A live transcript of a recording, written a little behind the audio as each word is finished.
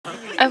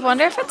I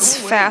wonder if it's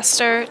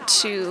faster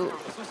to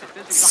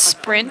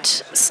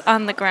sprint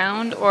on the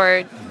ground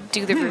or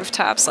do the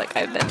rooftops like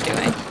I've been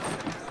doing.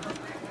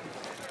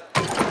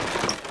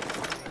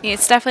 Yeah,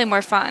 it's definitely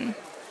more fun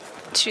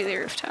to do the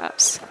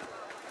rooftops.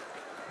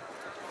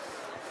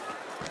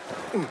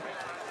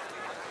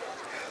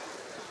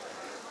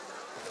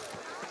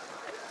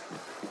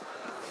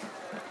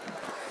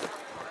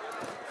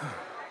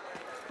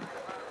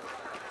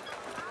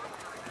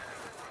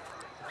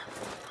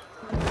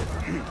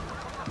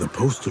 The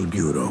Postal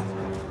Bureau.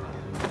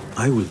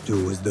 I will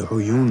do as the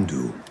Huyun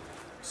do.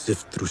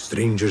 Sift through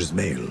strangers'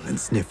 mail and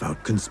sniff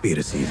out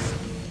conspiracies.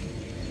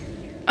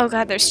 Oh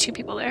god, there's two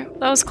people there.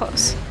 That was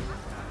close.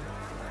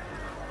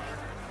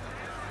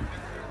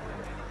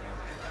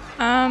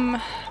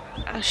 Oh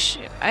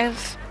shoot.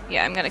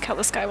 Yeah, I'm gonna kill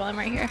this guy while I'm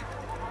right here.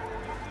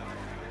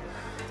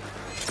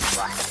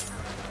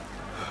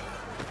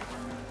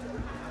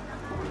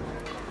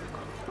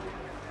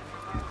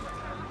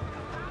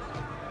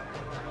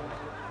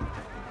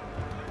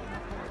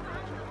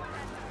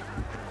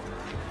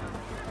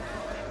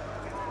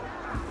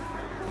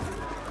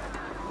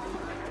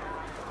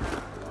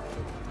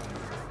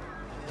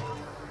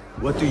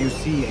 What do you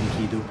see,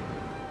 Enkidu?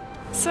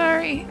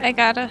 Sorry, I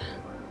gotta.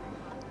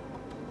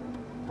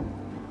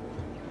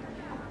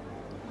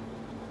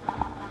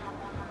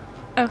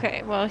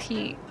 Okay, well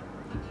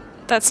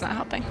that's not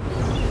helping.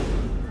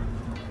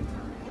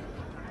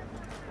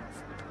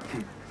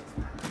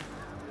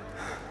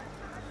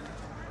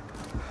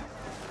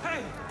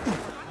 Hey!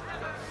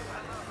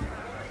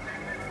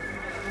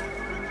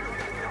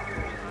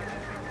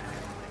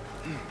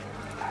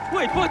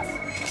 Wait, what?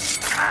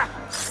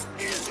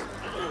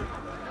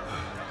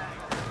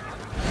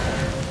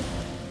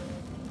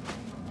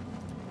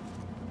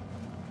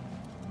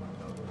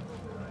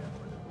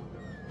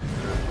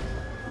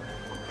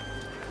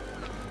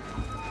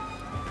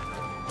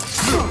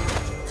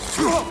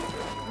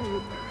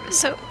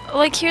 So,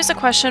 like, here's a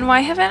question. Why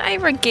haven't I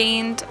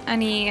regained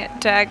any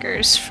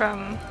daggers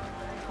from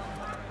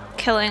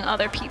killing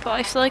other people?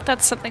 I feel like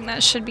that's something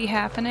that should be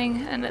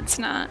happening, and it's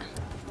not.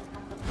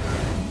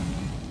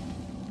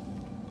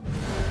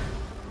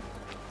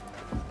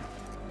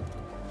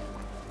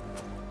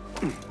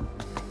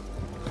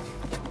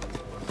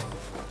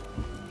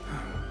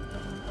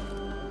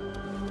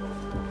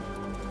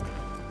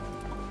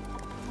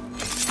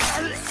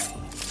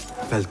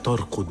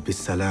 فلترقد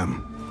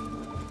بالسلام.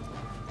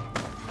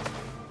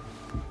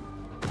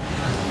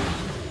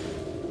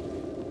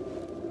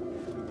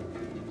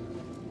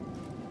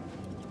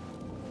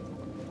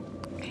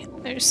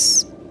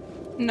 There's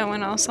no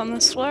one else on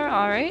this floor.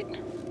 Alright.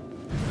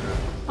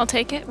 I'll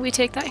take it. We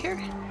take that here.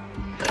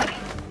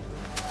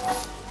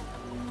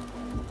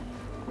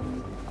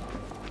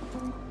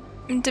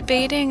 I'm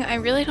debating. I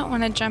really don't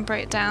want to jump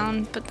right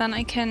down, but then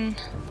I can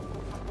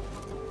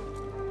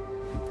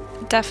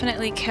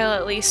definitely kill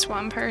at least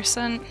one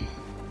person.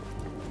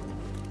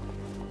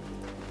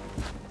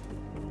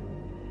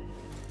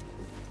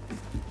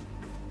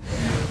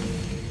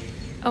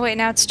 Oh wait,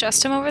 now it's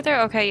just him over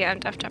there? Okay, yeah, I'm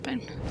def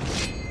jumping.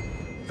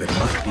 There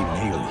must be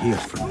mail here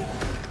for me.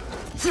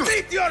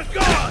 Meet your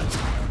god!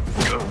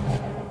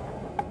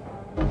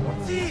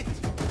 Sit!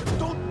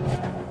 Don't...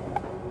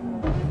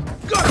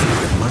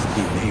 There must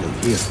be mail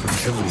here from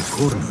every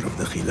corner of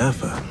the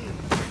Khilafah.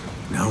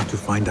 Now to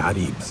find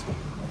Aribs.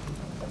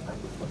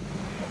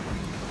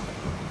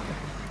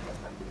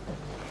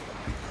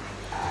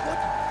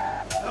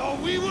 Oh,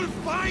 we will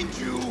find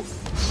you!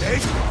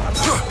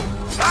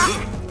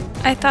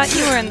 I thought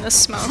you were in the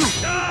smoke.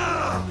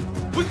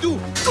 We'll do!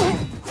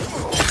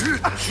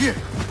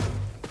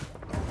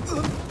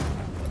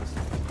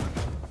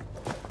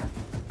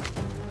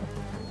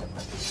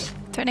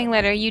 Threatening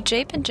letter, you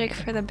jape and jig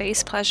for the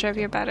base pleasure of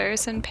your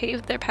betters and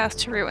pave their path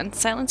to ruin.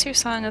 Silence your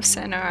song of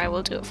sin, or I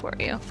will do it for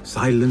you.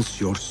 Silence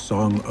your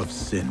song of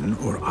sin,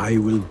 or I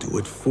will do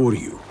it for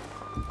you.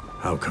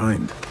 How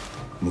kind.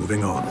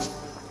 Moving on.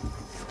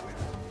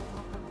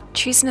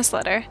 Treasonous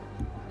letter.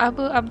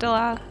 Abu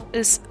Abdallah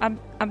is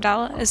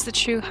the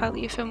true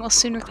Khalif and will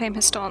soon reclaim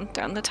his stolen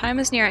throne. The time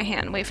is near at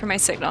hand. Wait for my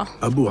signal.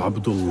 Abu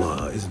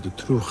Abdullah is the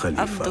true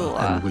Khalifa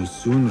and will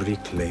soon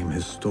reclaim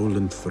his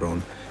stolen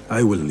throne.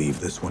 I will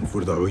leave this one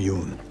for the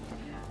Uyun.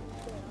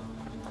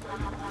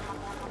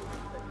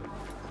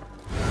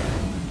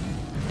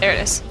 There it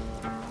is.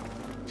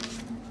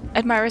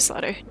 Admirer's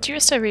letter.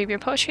 Dearest Arib, your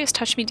poetry has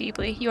touched me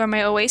deeply. You are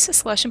my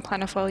oasis, lush and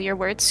plentiful. Your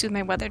words soothe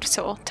my weathered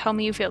soul. Tell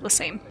me you feel the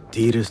same.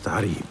 Dearest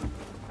Arib,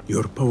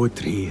 your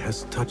poetry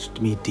has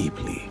touched me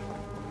deeply.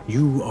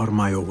 You are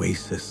my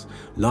oasis,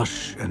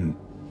 lush and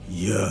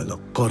ya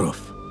al-qaraf.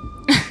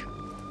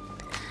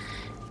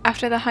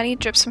 After the honey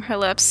drips from her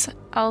lips,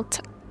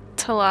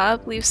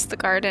 Al-Talab leaves the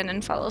garden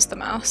and follows the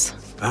mouse.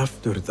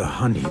 After the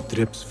honey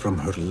drips from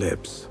her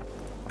lips,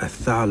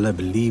 Al-Thalab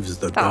leaves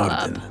the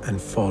garden and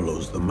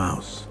follows the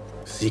mouse.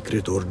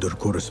 Secret order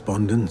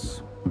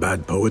correspondence?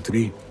 Bad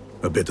poetry?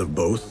 A bit of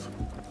both?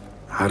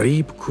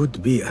 Harib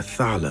could be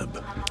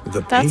Al-Thalab.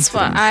 The patron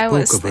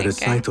spoke of a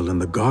recital in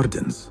the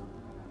gardens.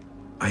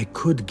 I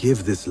could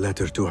give this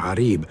letter to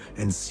Harib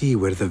and see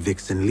where the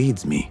vixen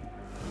leads me.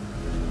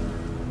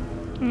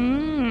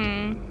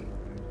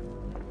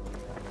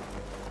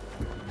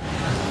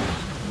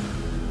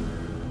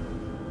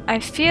 I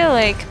feel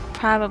like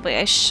probably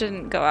I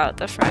shouldn't go out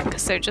the front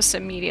because they're just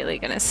immediately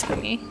gonna see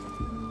me.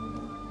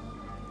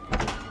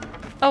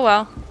 Oh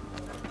well.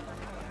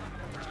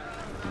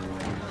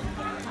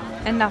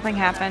 And nothing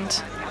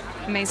happened.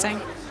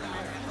 Amazing.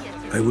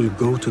 I will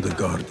go to the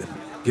garden,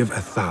 give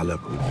Athala,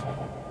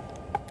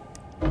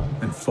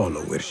 and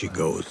follow where she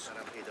goes.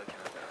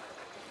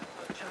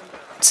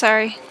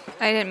 Sorry,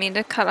 I didn't mean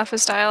to cut off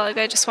his dialogue.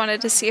 I just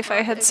wanted to see if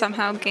I had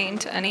somehow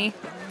gained any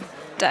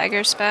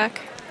daggers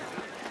back.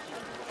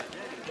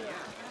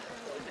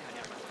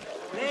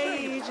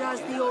 Rage as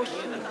the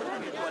ocean,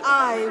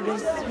 I will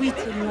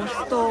sweeten your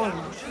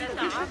storms.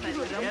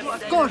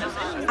 Scorch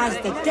as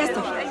the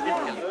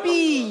desert,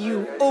 be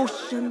you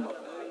ocean,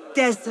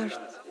 desert,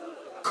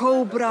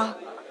 cobra,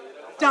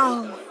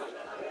 dove.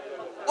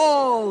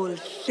 All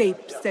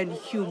shapes and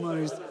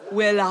humors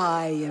will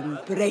I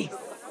embrace.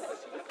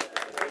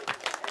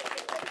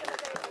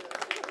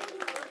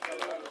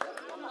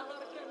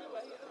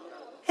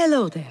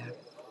 Hello there.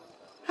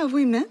 Have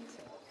we met?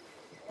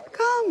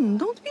 Come,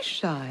 don't be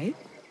shy.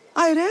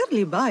 I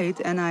rarely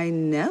bite and I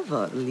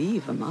never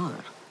leave a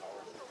mark.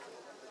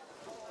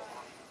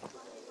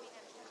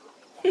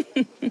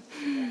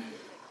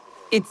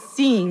 It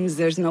seems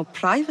there's no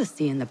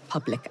privacy in the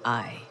public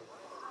eye.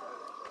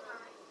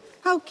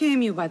 How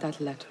came you by that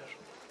letter?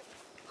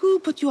 Who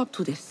put you up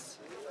to this?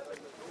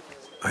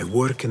 I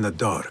work in the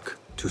dark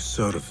to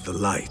serve the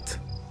light.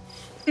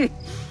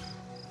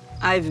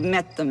 I've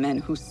met the men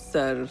who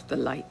serve the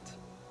light.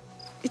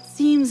 It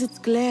seems its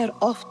glare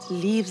oft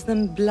leaves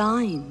them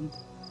blind.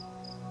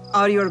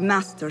 Are your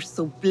masters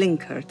so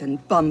blinkered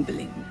and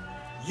bumbling?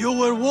 You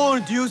were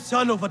warned, you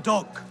son of a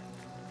dog.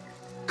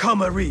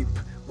 Come, Arib.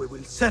 We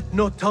will set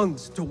no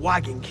tongues to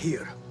wagging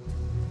here.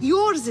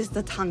 Yours is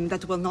the tongue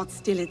that will not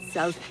still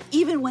itself,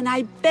 even when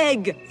I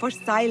beg for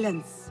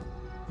silence.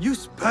 You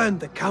spurned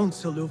the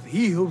counsel of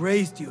he who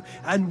raised you,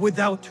 and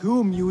without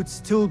whom you would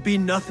still be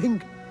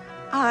nothing.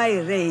 I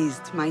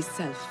raised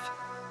myself.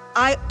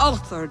 I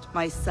authored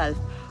myself.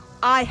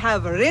 I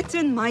have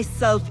written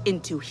myself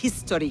into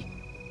history.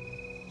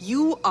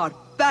 You are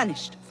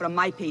banished from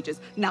my pages.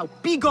 Now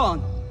be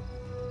gone!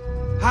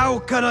 How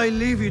can I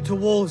leave you to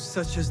wolves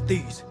such as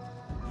these?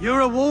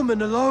 You're a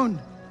woman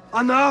alone,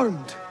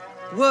 unarmed.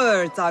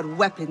 Words are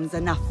weapons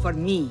enough for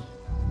me.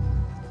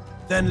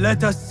 Then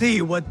let us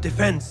see what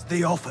defense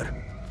they offer.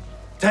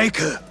 Take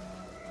her.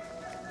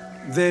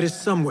 There is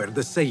somewhere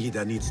the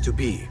Sayyida needs to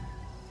be,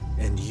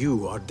 and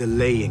you are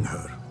delaying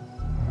her.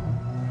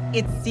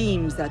 It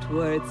seems that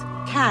words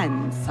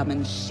can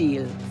summon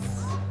shields.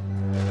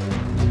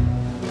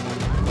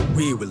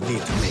 We will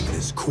need to make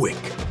this quick.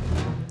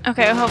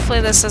 Okay,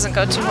 hopefully this doesn't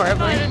go too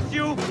horribly.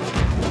 You!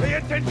 Pay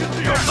attention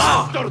to your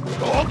master!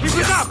 Go, keep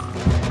it up!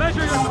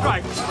 Measure your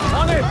strike!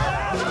 On it!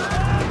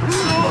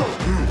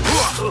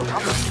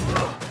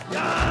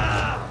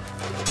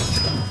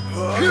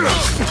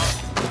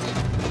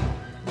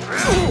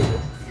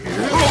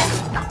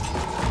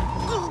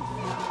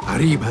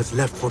 Arib has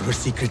left for her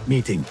secret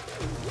meeting.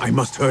 I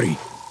must hurry.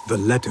 The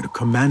letter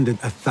commanded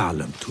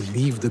Athalam to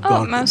leave the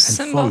garden and mouse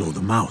symbol. follow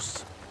the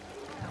mouse.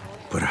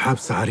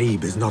 Perhaps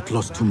Arib is not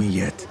lost to me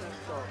yet.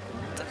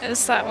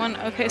 Is that one?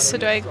 Okay, so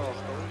do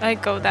I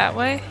go that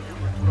way?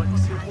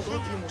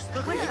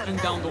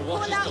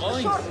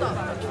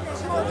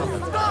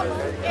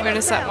 Where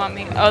does that want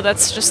me? Oh,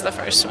 that's just the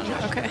first one.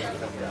 Okay.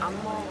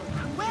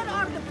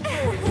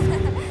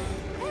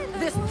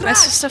 Am I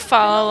supposed to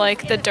follow,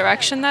 like, the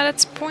direction that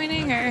it's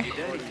pointing, or?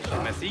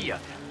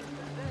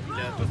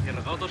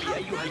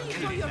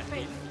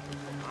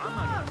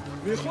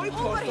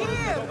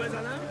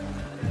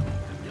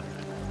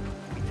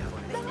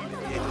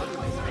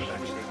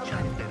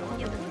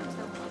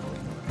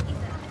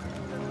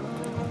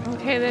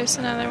 Okay, there's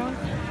another one.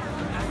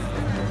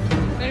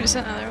 There's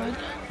another one.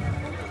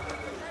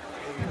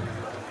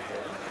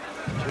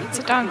 It's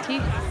a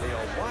donkey.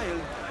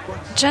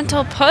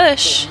 Gentle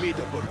push!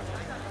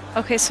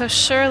 Okay, so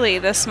surely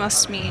this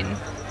must mean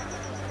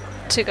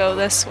to go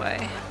this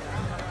way.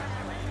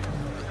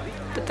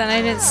 But then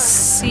I didn't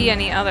see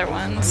any other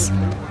ones.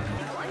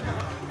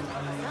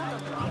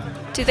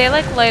 Do they,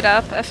 like, light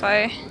up if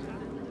I...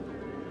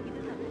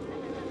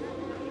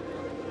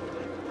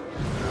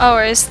 Oh,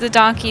 or is the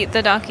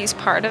donkey's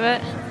part of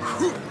it?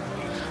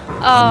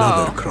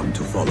 Another Oh, crumb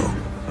to follow.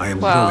 I am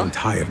Well. growing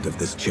tired of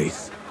this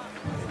chase.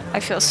 I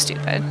feel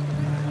stupid.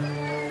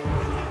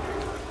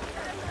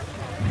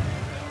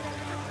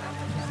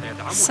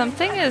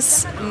 Something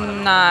is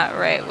not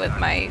right with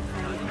my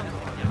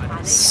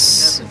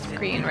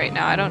screen right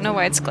now. I don't know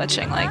why it's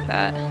glitching like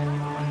that.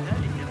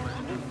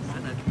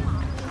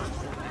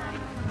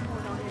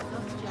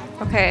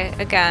 Okay,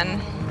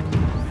 again.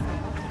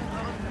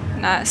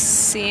 Not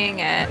seeing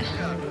it.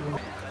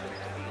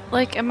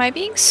 Like, am I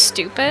being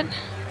stupid?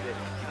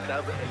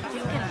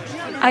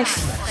 I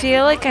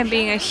feel like I'm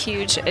being a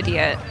huge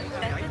idiot.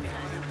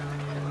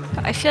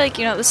 I feel like,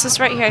 you know, this is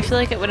right here. I feel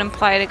like it would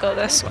imply to go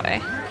this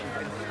way.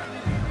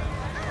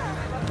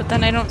 But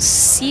then I don't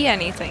see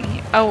anything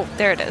here. Oh,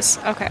 there it is.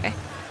 Okay.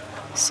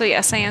 So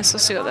yes, I am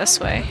supposed to go this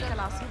way.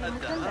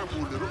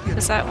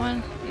 Is that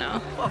one?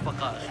 No.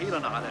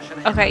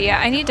 Okay, yeah,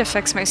 I need to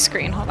fix my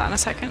screen. Hold on a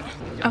second.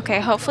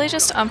 Okay, hopefully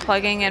just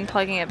unplugging and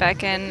plugging it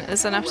back in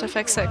is enough to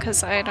fix it,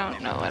 because I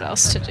don't know what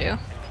else to do.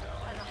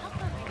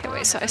 Okay,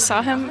 wait, so I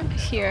saw him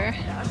here.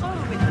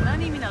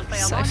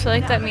 So I feel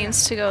like that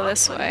means to go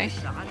this way.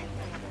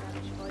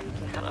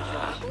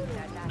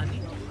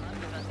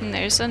 And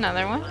there's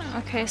another one.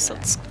 Okay, so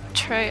let's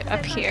try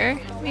up here,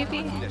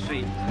 maybe?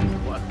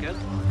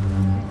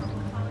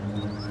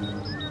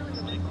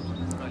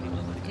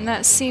 And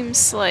that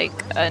seems like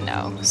a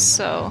no,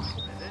 so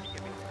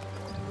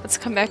let's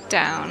come back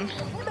down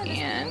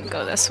and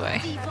go this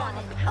way.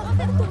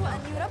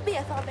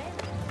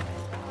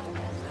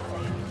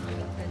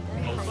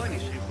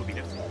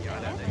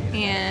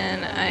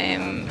 And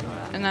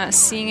I'm not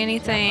seeing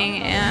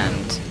anything,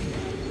 and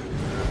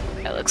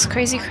it looks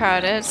crazy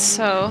crowded,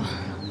 so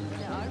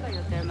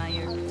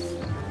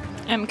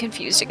I'm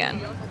confused again.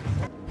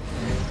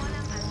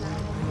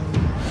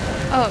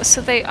 Oh,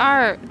 so they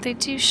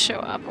do show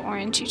up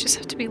orange. You just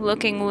have to be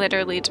looking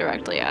literally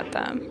directly at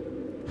them.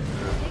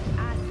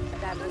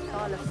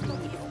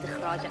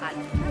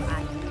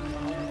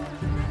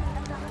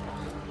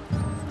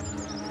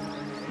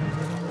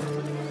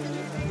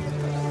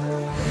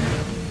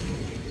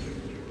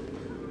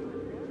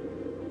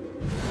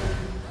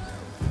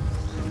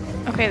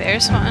 Okay,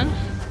 there's one.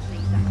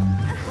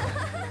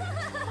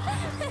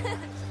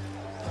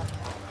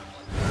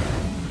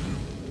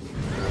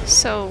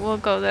 So we'll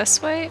go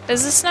this way.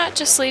 Is this not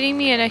just leading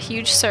me in a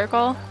huge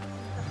circle?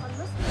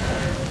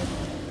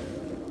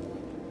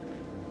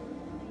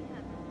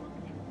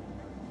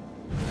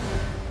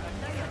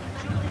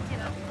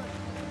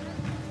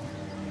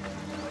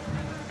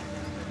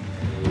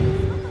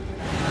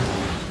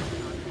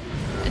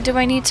 Do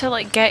I need to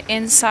like get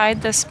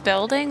inside this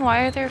building?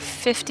 Why are there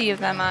 50 of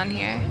them on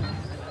here?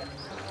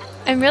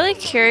 I'm really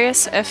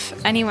curious if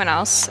anyone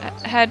else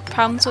had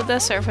problems with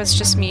this or if it's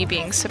just me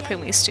being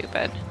supremely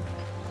stupid.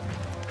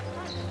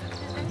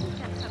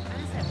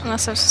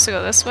 Unless I'm supposed to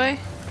go this way.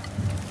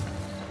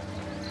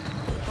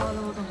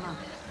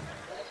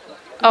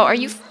 Oh, are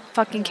you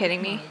fucking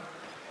kidding me?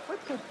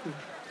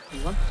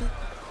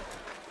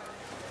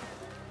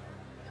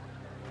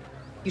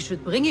 You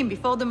should bring him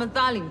before the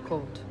Medallion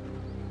Court.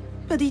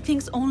 But he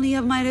thinks only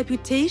of my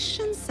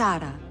reputation,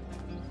 Sarah.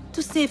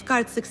 To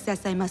safeguard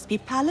success, I must be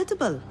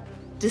palatable,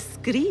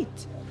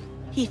 discreet.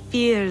 He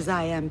fears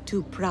I am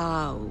too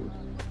proud.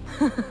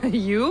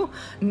 You?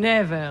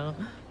 Never.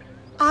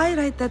 I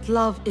write that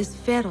love is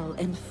feral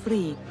and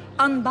free,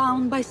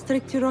 unbound by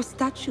strict Euro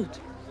statute.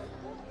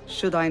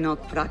 Should I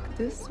not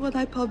practice what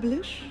I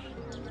publish?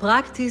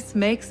 Practice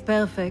makes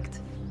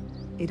perfect.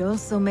 It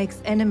also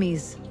makes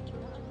enemies.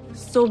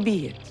 So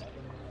be it.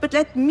 But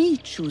let me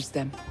choose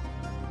them.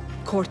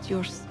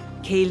 Courtiers,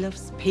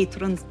 caliphs,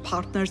 patrons,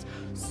 partners.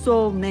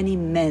 So many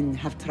men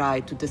have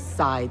tried to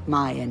decide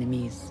my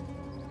enemies.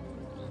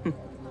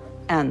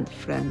 And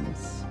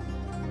friends.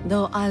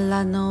 Though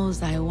Allah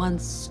knows I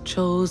once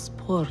chose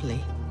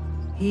poorly.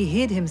 He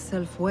hid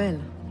himself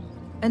well.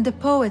 And the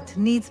poet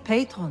needs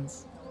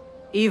patrons.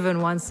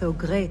 Even one so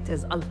great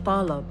as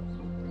Al-Talab.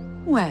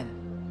 Well,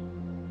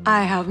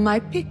 I have my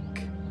pick.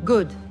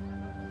 Good.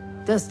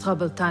 There's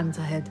troubled times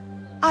ahead.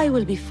 I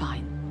will be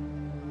fine.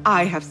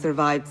 I have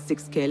survived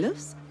 6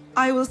 caliphs.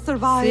 I will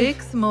survive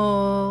 6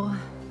 more.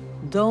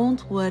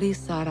 Don't worry,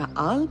 Sarah.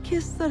 I'll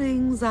kiss the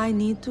rings I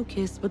need to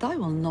kiss, but I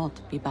will not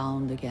be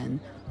bound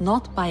again.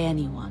 Not by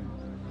anyone.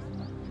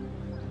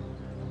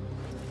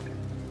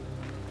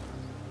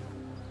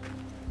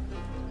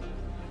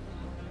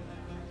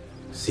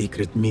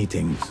 Secret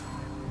meetings,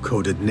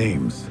 coded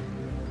names.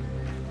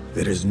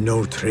 There is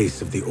no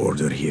trace of the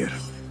Order here.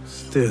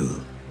 Still,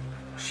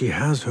 she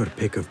has her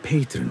pick of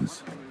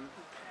patrons.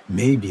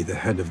 Maybe the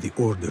head of the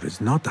Order is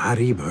not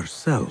Harib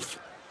herself,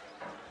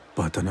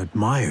 but an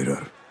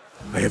admirer.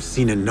 I have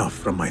seen enough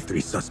from my 3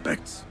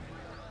 suspects.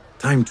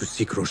 Time to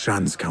seek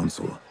Roshan's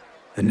counsel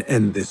and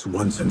end this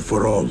once and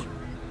for all.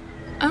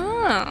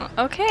 Oh,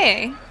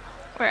 okay.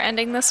 We're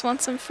ending this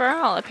once and for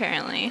all,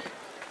 apparently.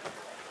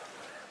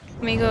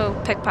 Let me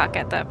go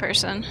pickpocket that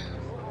person.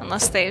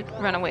 Unless they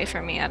run away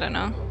from me, I don't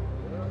know.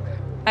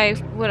 I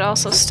would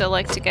also still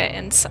like to get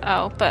in.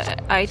 Oh,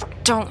 but I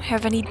don't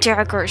have any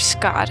daggers,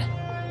 God.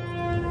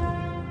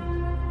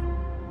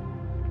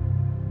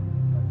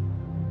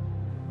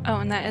 Oh,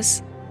 and that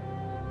is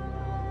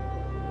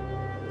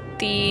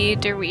the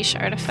Derwish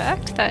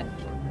artifact that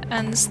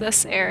ends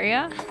this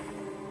area.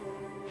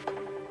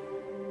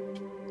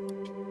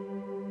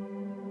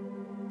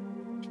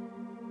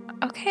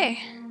 Okay.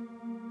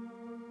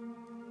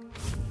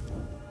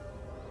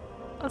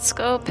 Let's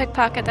go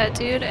pickpocket that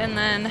dude and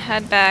then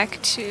head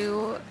back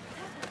to,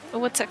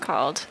 what's it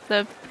called?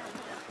 The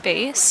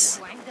base?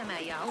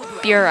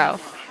 Bureau.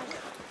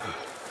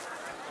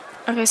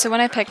 Okay, so when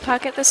I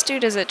pickpocket this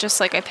dude, is it just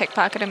like I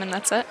pickpocket him and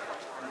that's it?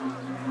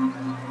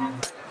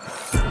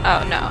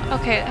 Oh, no.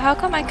 Okay, how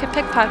come I could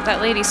pickpocket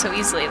that lady so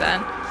easily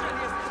then?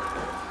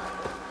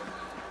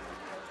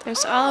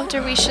 There's all of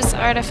Derwish's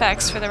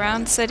artifacts for the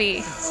round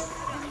city.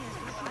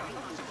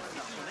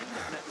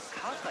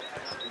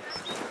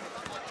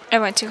 I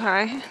went too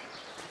high.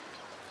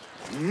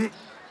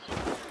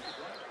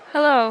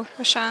 Hello,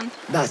 Roshan.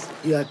 Bas,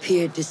 you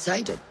appear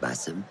decided,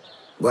 Basim.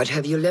 What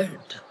have you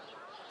learned?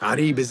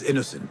 Arib is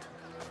innocent.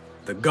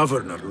 The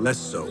governor less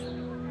so.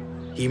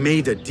 He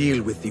made a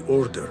deal with the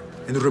Order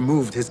and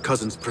removed his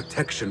cousin's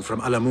protection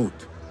from Alamut.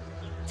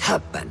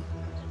 Happened.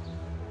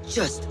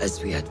 Just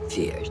as we had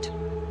feared.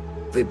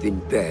 We've been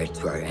bared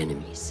to our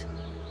enemies.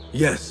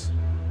 Yes,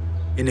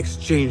 in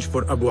exchange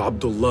for Abu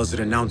Abdullah's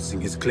renouncing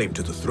his claim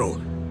to the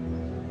throne.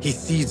 He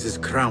cedes his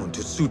crown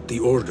to suit the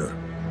Order,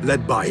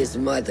 led by His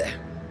mother.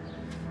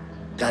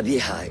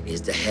 Qabiha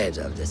is the head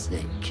of the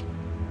snake.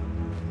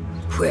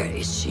 Where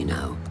is she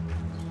now?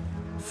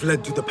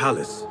 fled to the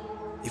palace.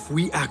 If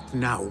we act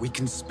now, we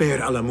can spare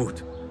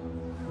Alamut.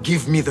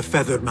 Give me the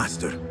feather,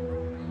 Master.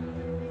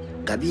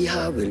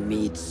 Qabiha will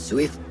meet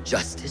swift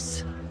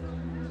justice,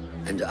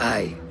 and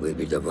I will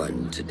be the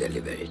one to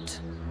deliver it.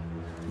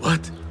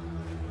 What?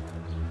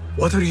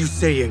 What are you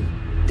saying?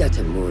 That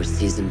a more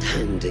seasoned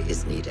hand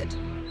is needed.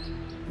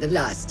 The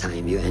last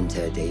time you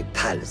entered a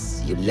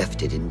palace, you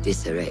left it in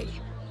disarray,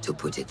 to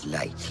put it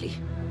lightly.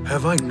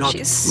 Have I not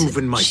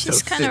proven myself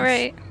She's kind of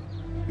right.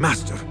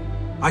 Master,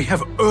 I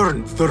have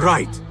earned the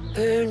right.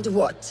 Earned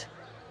what?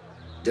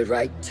 The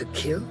right to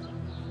kill?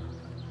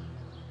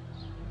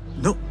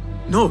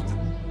 No,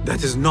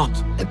 that is not.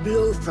 A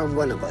blow from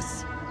one of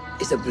us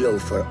is a blow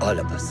for all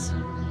of us.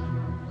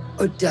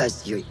 Or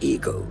does your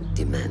ego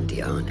demand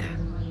the honor?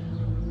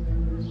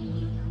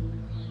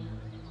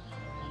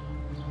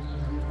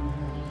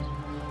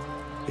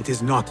 It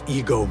is not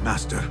ego,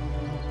 Master.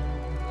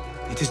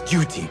 It is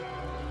duty.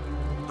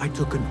 I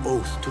took an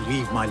oath to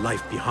leave my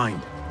life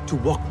behind, to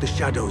walk the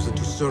shadows and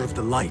to serve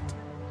the light.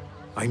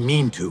 I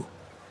mean to.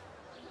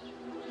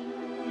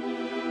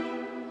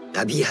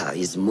 Qabiha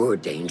is more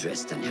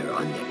dangerous than her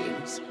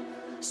underlings.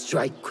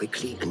 Strike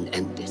quickly and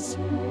end this.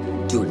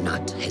 Do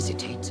not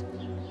hesitate.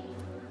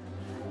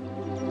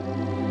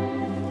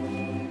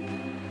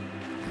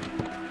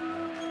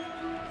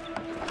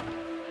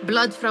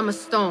 Blood from a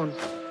stone.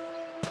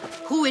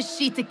 Who is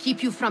she to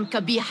keep you from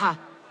Qabiha,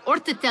 or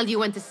to tell you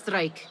when to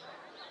strike?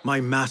 My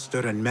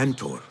master and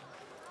mentor,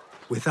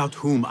 without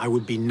whom I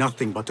would be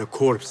nothing but a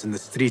corpse in the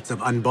streets of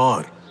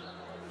Anbar.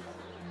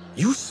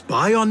 You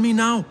spy on me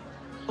now?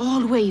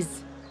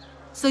 Always.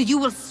 So you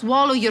will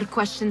swallow your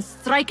questions,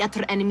 strike at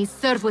her enemies,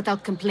 serve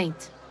without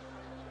complaint.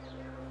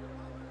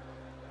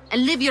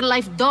 And live your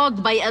life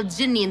dogged by El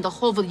Jinni in the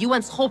hovel you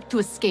once hoped to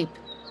escape.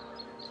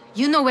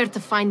 You know where to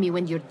find me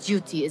when your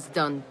duty is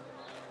done.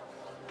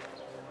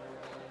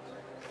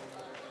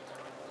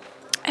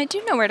 I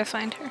do know where to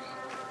find her.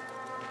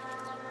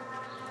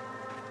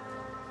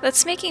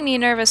 That's making me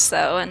nervous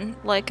though, and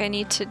like I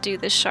need to do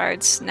the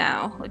shards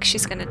now. Like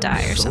she's gonna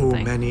die or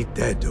something. So many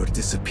dead or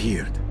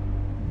disappeared.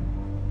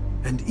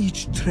 And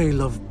each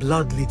trail of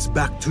blood leads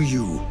back to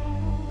you,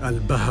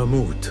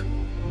 Al-Bahamut,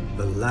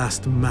 the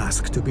last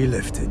mask to be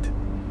lifted.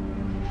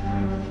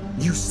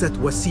 You set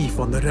Wasif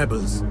on the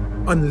rebels,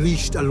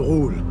 unleashed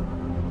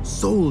Al-Ghul,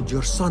 sold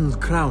your son's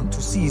crown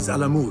to seize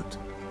Alamut.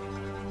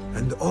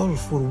 And all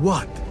for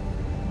what?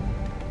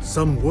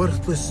 Some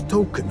worthless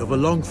token of a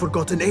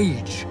long-forgotten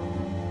age.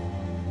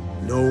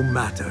 No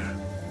matter.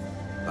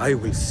 I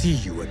will see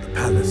you at the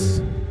palace,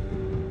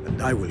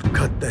 and I will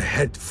cut the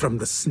head from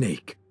the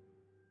snake.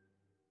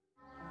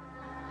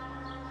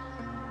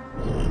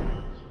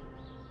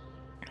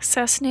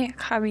 Assassinate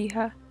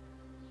Qabiha.